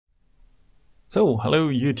So, hello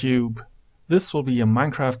YouTube! This will be a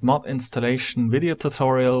Minecraft mod installation video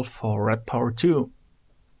tutorial for RedPower 2.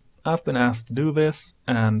 I've been asked to do this,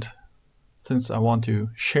 and since I want to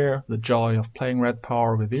share the joy of playing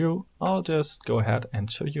RedPower with you, I'll just go ahead and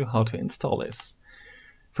show you how to install this.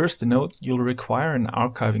 First, a note, you'll require an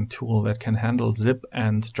archiving tool that can handle zip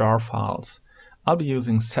and jar files. I'll be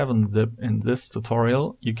using 7-zip in this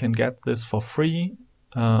tutorial. You can get this for free.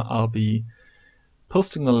 I'll be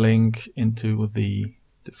posting a link into the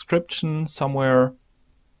description somewhere,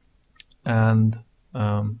 and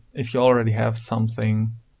if you already have something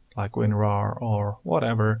like WinRAR or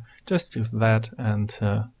whatever, just use that and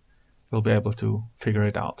you'll be able to figure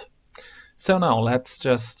it out. So now let's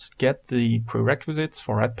just get the prerequisites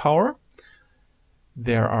for RedPower.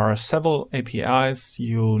 There are several APIs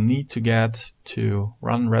you need to get to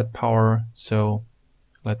run RedPower, so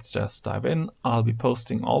let's just dive in. I'll be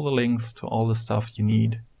posting all the links to all the stuff you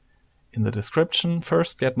need in the description.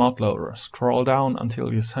 First, get Mod Loader. Scroll down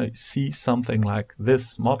until you see something like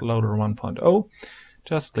this, Mod Loader 1.0.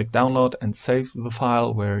 Just click download and save the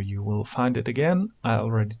file where you will find it again. I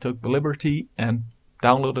already took the liberty and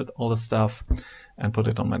downloaded all the stuff and put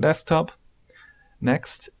it on my desktop.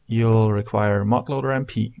 Next, you'll require Mod Loader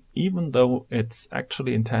MP. Even though it's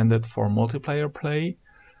actually intended for multiplayer play,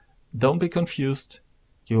 don't be confused.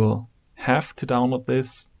 You'll have to download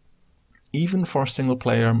this even for single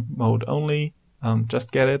player mode only.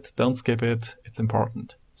 Just get it, don't skip it, it's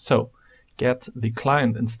important. So get the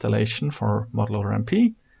client installation for ModLoader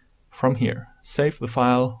MP from here. Save the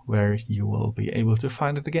file where you will be able to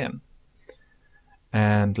find it again.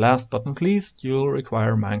 And last but not least, you'll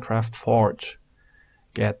require Minecraft Forge.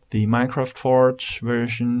 Get the Minecraft Forge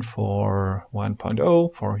version for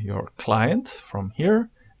 1.0 for your client from here.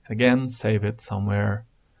 Again, save it somewhere.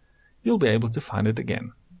 You'll be able to find it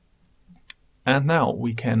again. And now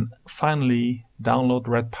we can finally download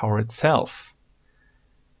RedPower itself.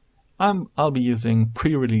 I'll be using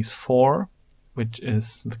pre-release 4, which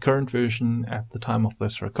is the current version at the time of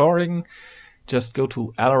this recording. Just go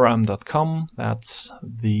to Eloraam.com, that's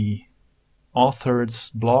the author's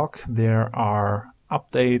blog. There are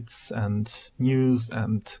updates and news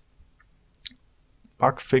and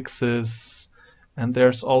bug fixes, and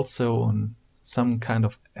there's also some kind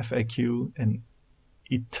of FAQ and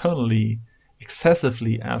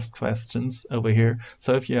excessively asked questions over here.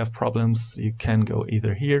 So if you have problems, you can go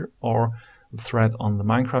either here or the thread on the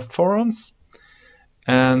Minecraft forums.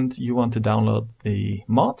 And you want to download the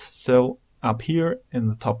mod, so up here in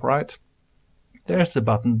the top right, there's a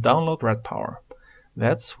button, Download RedPower.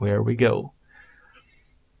 That's where we go.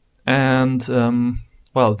 And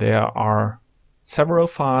well, there are several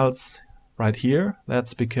files right here.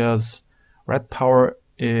 That's because RedPower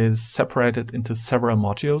is separated into several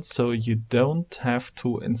modules, so you don't have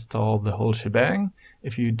to install the whole shebang.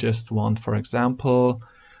 If you just want, for example,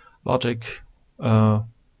 logic,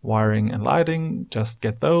 wiring and lighting, just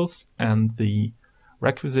get those, and the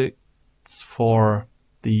requisites for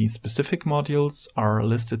the specific modules are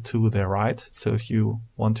listed to the right. So if you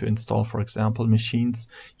want to install, for example, machines,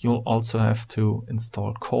 you'll also have to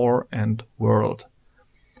install core and world.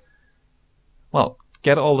 Well,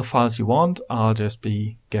 get all the files you want. I'll just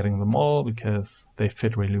be getting them all because they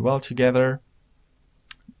fit really well together.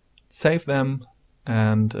 Save them,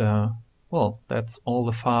 and well, that's all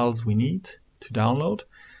the files we need to download.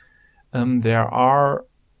 There are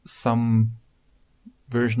some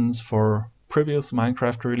versions for previous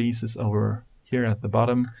Minecraft releases over here at the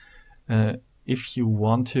bottom. If you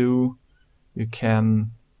want to, you can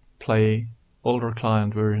play older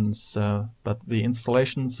client versions, but the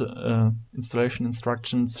installation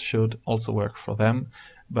instructions should also work for them.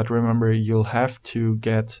 But remember, you'll have to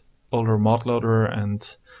get older mod loader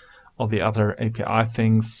and all the other API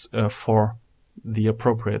things for the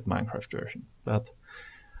appropriate Minecraft version. But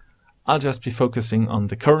I'll just be focusing on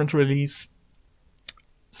the current release.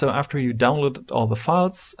 So after you downloaded all the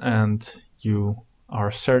files and you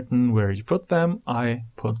are certain where you put them, I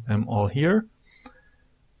put them all here.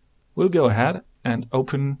 We'll go ahead and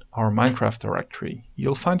open our Minecraft directory.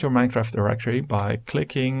 You'll find your Minecraft directory by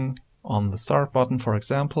clicking on the start button, for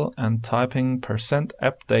example, and typing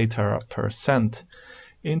 %appdata%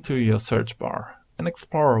 into your search bar. An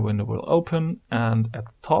Explorer window will open, and at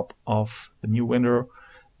the top of the new window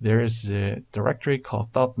there is a directory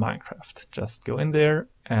called .minecraft. Just go in there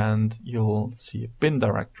and you'll see a bin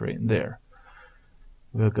directory in there.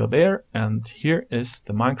 We'll go there, and here is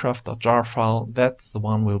the minecraft.jar file. That's the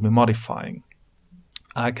one we'll be modifying.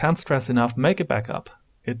 I can't stress enough, make a backup.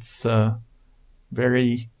 It's a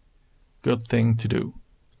very good thing to do.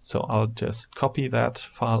 So I'll just copy that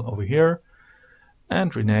file over here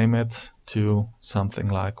and rename it to something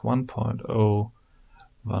like 1.0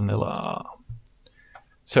 vanilla.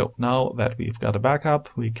 So now that we've got a backup,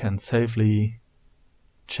 we can safely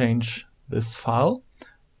change this file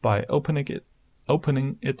by opening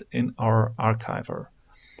it in our archiver.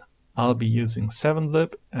 I'll be using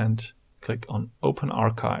 7-zip and click on Open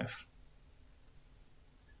Archive.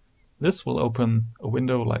 This will open a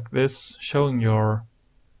window like this, showing your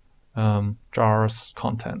jar's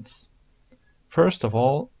contents. First of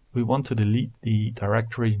all, we want to delete the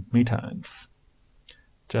directory metainf.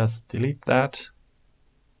 Just delete that.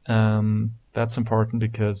 That's important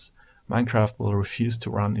because Minecraft will refuse to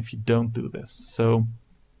run if you don't do this. So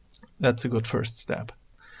that's a good first step.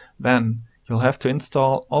 Then you'll have to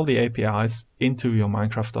install all the APIs into your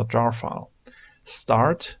Minecraft.jar file.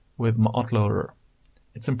 Start with modloader.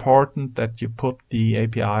 It's important that you put the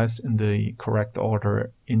APIs in the correct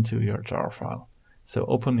order into your jar file. So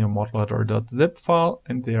open your modloader.zip file,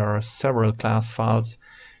 and there are several class files.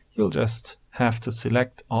 You'll just have to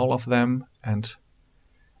select all of them and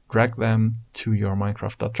drag them to your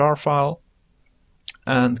Minecraft.jar file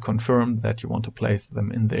and confirm that you want to place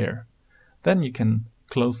them in there. Then you can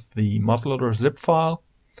close the modloader zip file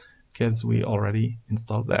because we already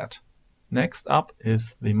installed that. Next up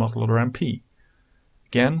is the modloader MP.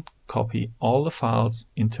 Again, copy all the files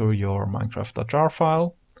into your Minecraft.jar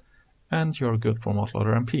file and you're good for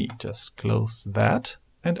modloader MP. Just close that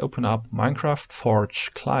and open up Minecraft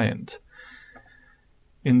Forge client.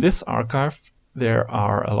 In this archive there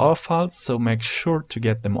are a lot of files, so make sure to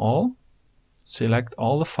get them all. Select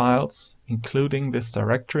all the files, including this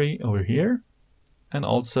directory over here, and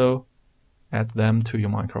also add them to your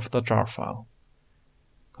Minecraft.jar file.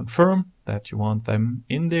 Confirm that you want them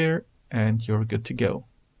in there and you're good to go.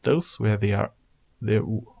 Those were the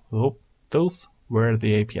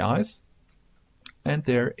APIs, and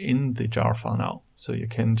they're in the jar file now, so you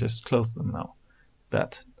can just close them now.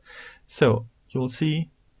 So you'll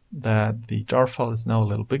see that the jar file is now a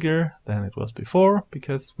little bigger than it was before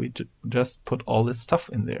because we just put all this stuff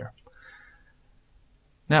in there.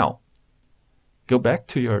 Now go back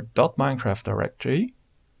to your .minecraft directory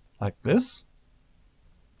like this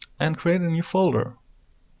and create a new folder.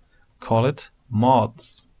 Call it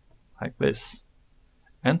mods like this.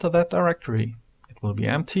 Enter that directory. It will be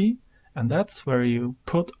empty, and that's where you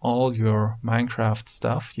put all your Minecraft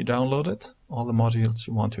stuff you downloaded, all the modules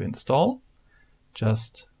you want to install.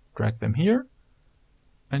 Just drag them here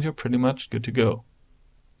and you're pretty much good to go.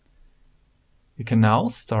 You can now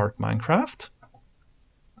start Minecraft.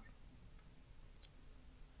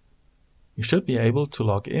 You should be able to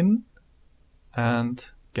log in and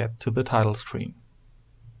get to the title screen.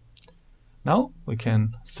 Now we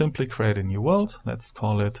can simply create a new world. Let's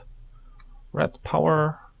call it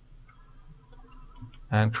RedPower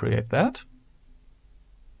and create that.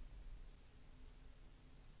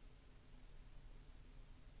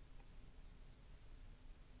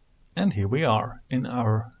 And here we are in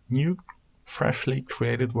our new freshly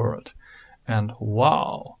created world. And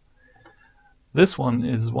wow! This one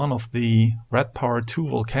is one of the RedPower 2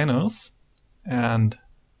 volcanoes, and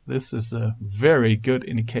this is a very good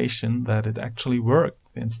indication that it actually worked.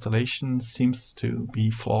 The installation seems to be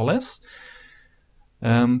flawless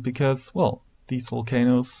because, well, these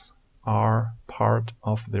volcanoes are part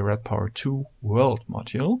of the RedPower 2 world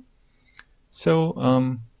module.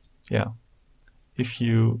 So yeah, if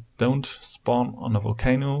you don't spawn on a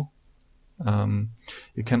volcano,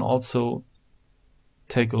 you can also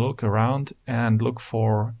take a look around and look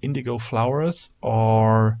for indigo flowers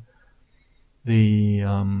or the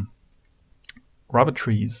rubber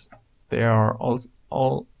trees. They are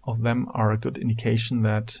all of them are a good indication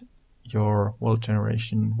that your world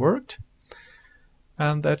generation worked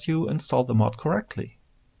and that you installed the mod correctly.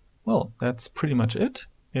 Well, that's pretty much it.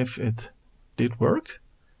 If it did work,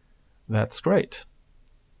 that's great.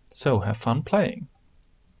 So have fun playing.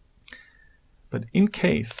 But in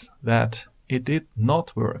case that it did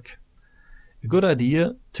not work, a good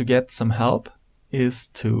idea to get some help is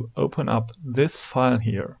to open up this file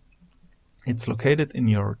here. It's located in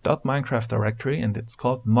your .minecraft directory and it's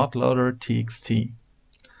called modloader.txt.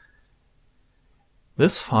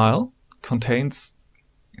 This file contains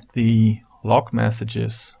the log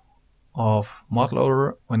messages of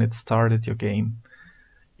modloader when it started your game.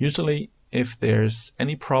 Usually if there's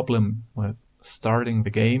any problem with starting the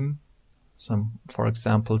game, for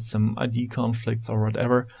example some ID conflicts or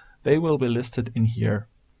whatever, they will be listed in here.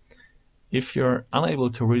 If you're unable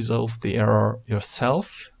to resolve the error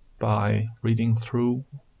yourself by reading through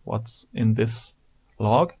what's in this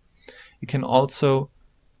log, you can also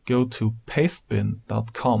go to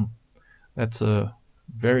pastebin.com. That's a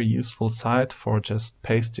very useful site for just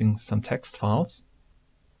pasting some text files.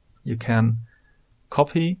 You can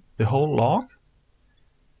copy the whole log,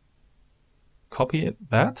 copy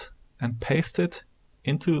that, and paste it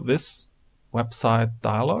into this website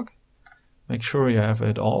dialog. Make sure you have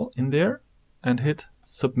it all in there and hit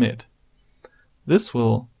submit. This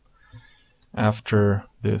will, after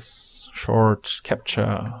this short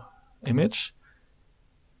CAPTCHA image,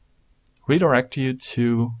 redirect you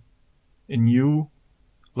to a new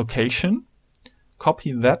location.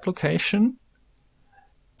 Copy that location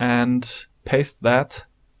and paste that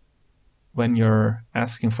when you're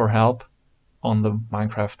asking for help on the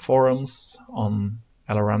Minecraft forums, on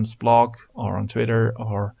Eloraam's blog, or on Twitter,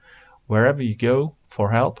 or wherever you go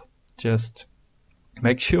for help. Just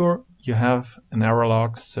make sure you have an error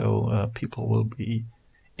log so people will be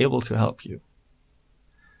able to help you.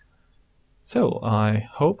 So I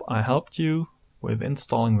hope I helped you with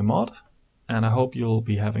installing the mod, and I hope you'll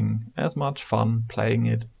be having as much fun playing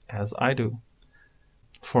it as I do.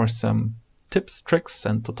 For some tips, tricks,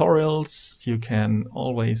 and tutorials, you can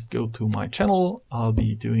always go to my channel. I'll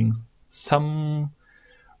be doing some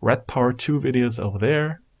RedPower 2 videos over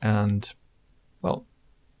there, and well,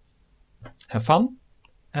 have fun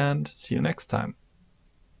and see you next time.